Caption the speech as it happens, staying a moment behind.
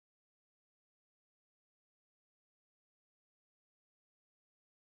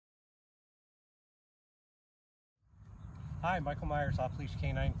Hi, Michael Myers, Off Leash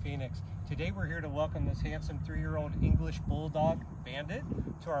Canine Phoenix. Today we're here to welcome this handsome 3-year-old English Bulldog, Bandit,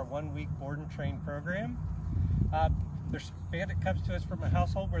 to our 1-week board and train program. Bandit comes to us from a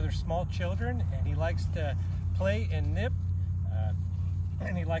household where there's small children, and he likes to play and nip,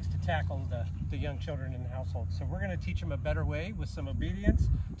 and he likes to tackle the young children in the household. So we're going to teach him a better way with some obedience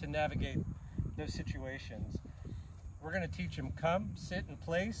to navigate those situations. We're going to teach him come, sit, and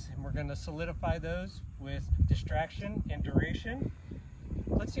place, and we're going to solidify those with distraction and duration.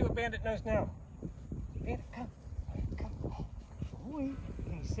 Let's see what Bandit knows now. Bandit, come. Come. Boy,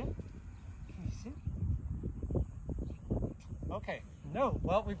 can you sit? Can you sit? Okay, no.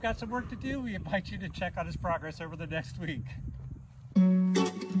 Well, we've got some work to do. We invite you to check on his progress over the next week.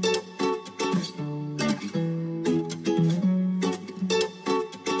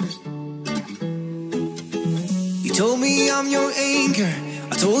 You told me I'm your anchor,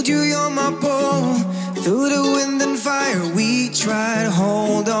 I told you you're my pole. Through the wind and fire we try to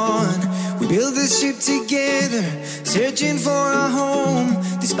hold on. We built this ship together, searching for a home.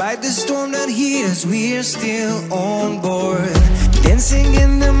 Despite the storm that hit us, we're still on board. Dancing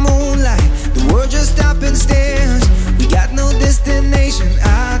in the moonlight, the world just stopped and stares. We got no destination,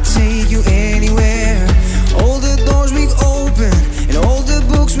 I'll take you anywhere. All the doors we've opened and all the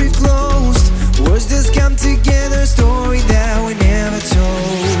books we've closed. Words just come together, story that we never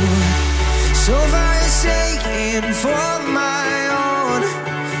told. So far you're saying for my own.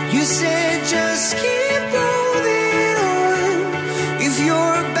 You said just keep holding on. If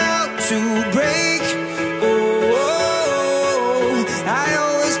you're about to break,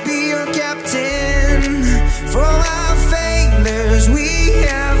 I'll always be your captain. From our failures we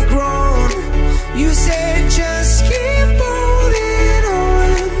have grown. You said just keep holding on.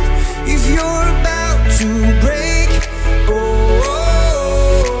 If you're about to break,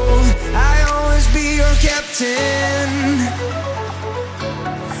 I'll always be your captain.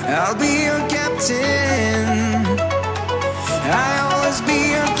 I'll be your captain. I'll always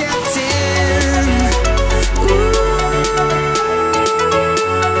be your captain.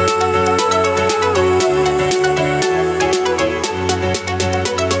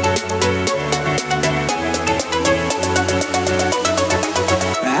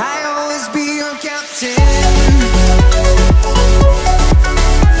 I'll always be your captain.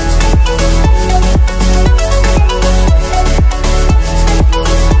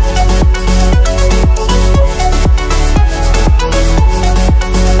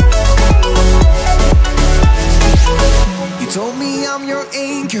 Told me I'm your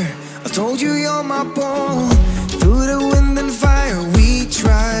anchor, I told you you're my pole. Through the wind and fire we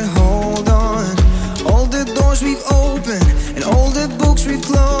tried to hold on. All the doors we've opened and all the books we've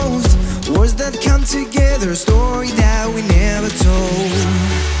closed. Words that come together, story that we never told.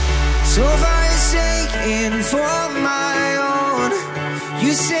 So far you're saying for my own.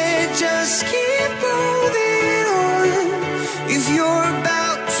 You said just keep holding on. If you're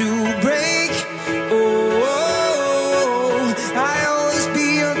about to break, I'll always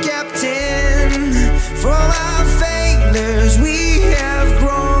be your captain. From our failures we have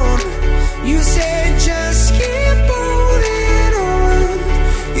grown. You said just keep holding on.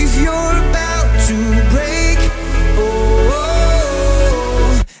 If you're about to break,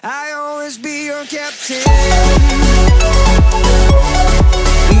 I'll always be your captain.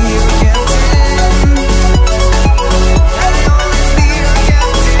 Be your captain. I'll always be your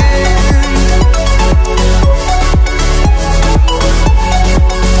captain.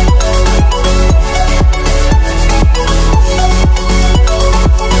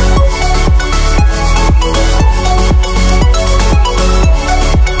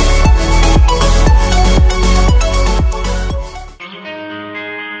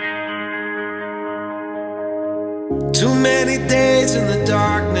 Too many days in the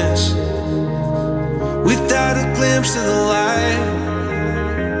darkness without a glimpse of the light.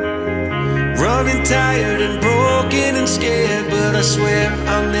 Running tired and broken and scared, but I swear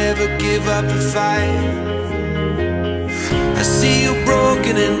I'll never give up the fight. I see you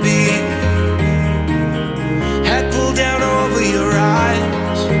broken and beat, head pulled down over your eyes.